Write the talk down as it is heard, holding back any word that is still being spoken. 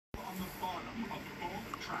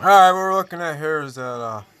Alright, what we're looking at here is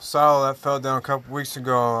that silo that fell down a couple weeks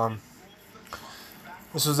ago.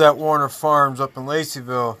 This was at Warner Farms up in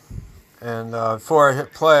Laceyville. And before I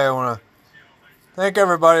hit play, I want to thank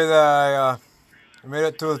everybody that I made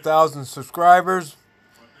it to 1,000 subscribers.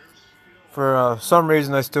 For some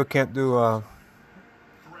reason, I still can't do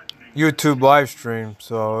YouTube live stream.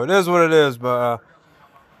 So it is what it is. But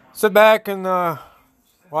sit back and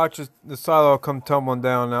watch the silo come tumbling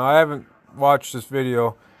down. Now, I haven't watched this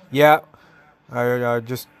video yet. I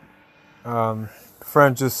just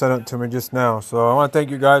friend just sent it to me just now, so I want to thank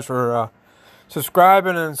you guys for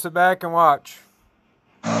subscribing and sit back and watch.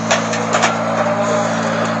 Look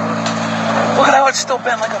at how it's still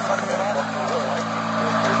bent like a fucking banana.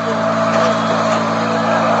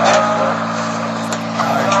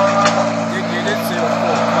 You did see it was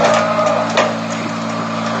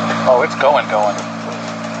Oh, it's going. I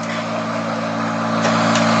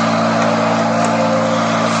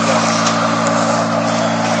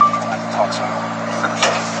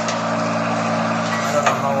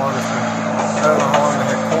don't know how long they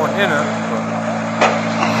had corn in it, but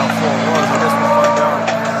how full it was. I guess we'll find out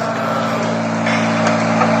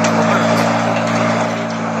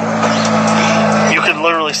in You can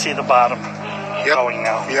literally see the bottom going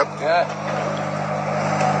now. Yep. Yeah.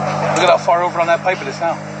 Look at how far over on that pipe it is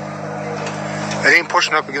now. It ain't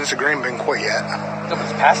pushing up against the grain bin quite yet. No, but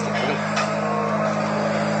it's past it, too.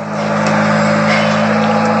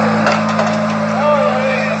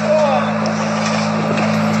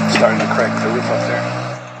 Starting to crack the roof up there.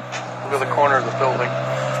 Look at the corner of the building.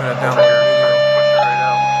 turn it down here. Push it right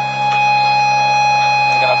out.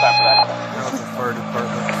 I got no time for that. Now it's the fire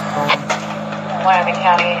department. Wyoming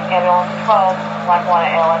County Ambulance 12, Lackawanna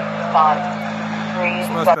ALS, respond. This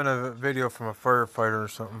must have been a video from a firefighter or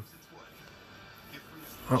something.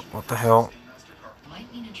 Oh, what the hell?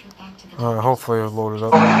 Hopefully it'll load it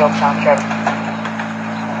up. Overfield Township.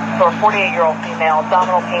 For a 48-year-old female,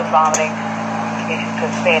 abdominal pain, vomiting. Patient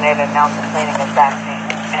was fainted and now complaining of back pain.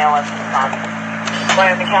 ALS respond.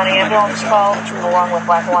 Wyoming County Ambulance 12, along with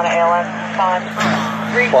Lackawanna ALS, respond.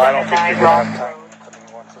 379 Ross Road,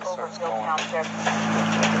 Overfield Township.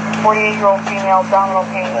 48-year-old female, abdominal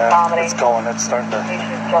pain, vomiting. It's going. It's starting to.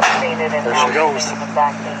 Patient just fainted and There now she goes. complaining of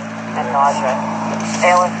back pain and nausea.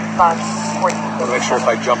 ALS respond. 40. I want to make sure if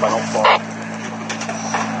I jump, I don't fall.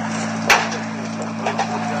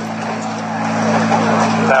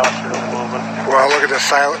 That one's really moving. Well, look at the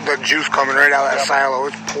silo, the juice coming right out of that silo.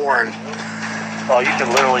 It's pouring. Oh, you can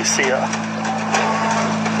literally see it.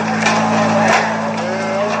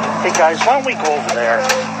 Hey guys, why don't we go over there?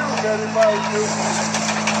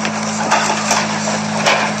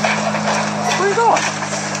 Where are you going?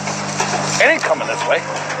 It ain't coming this way.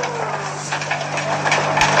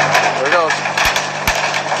 There it goes.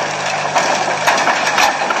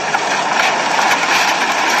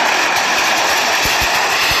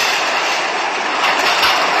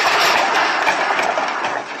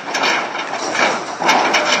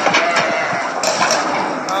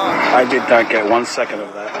 I did not get 1 second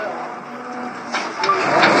of that.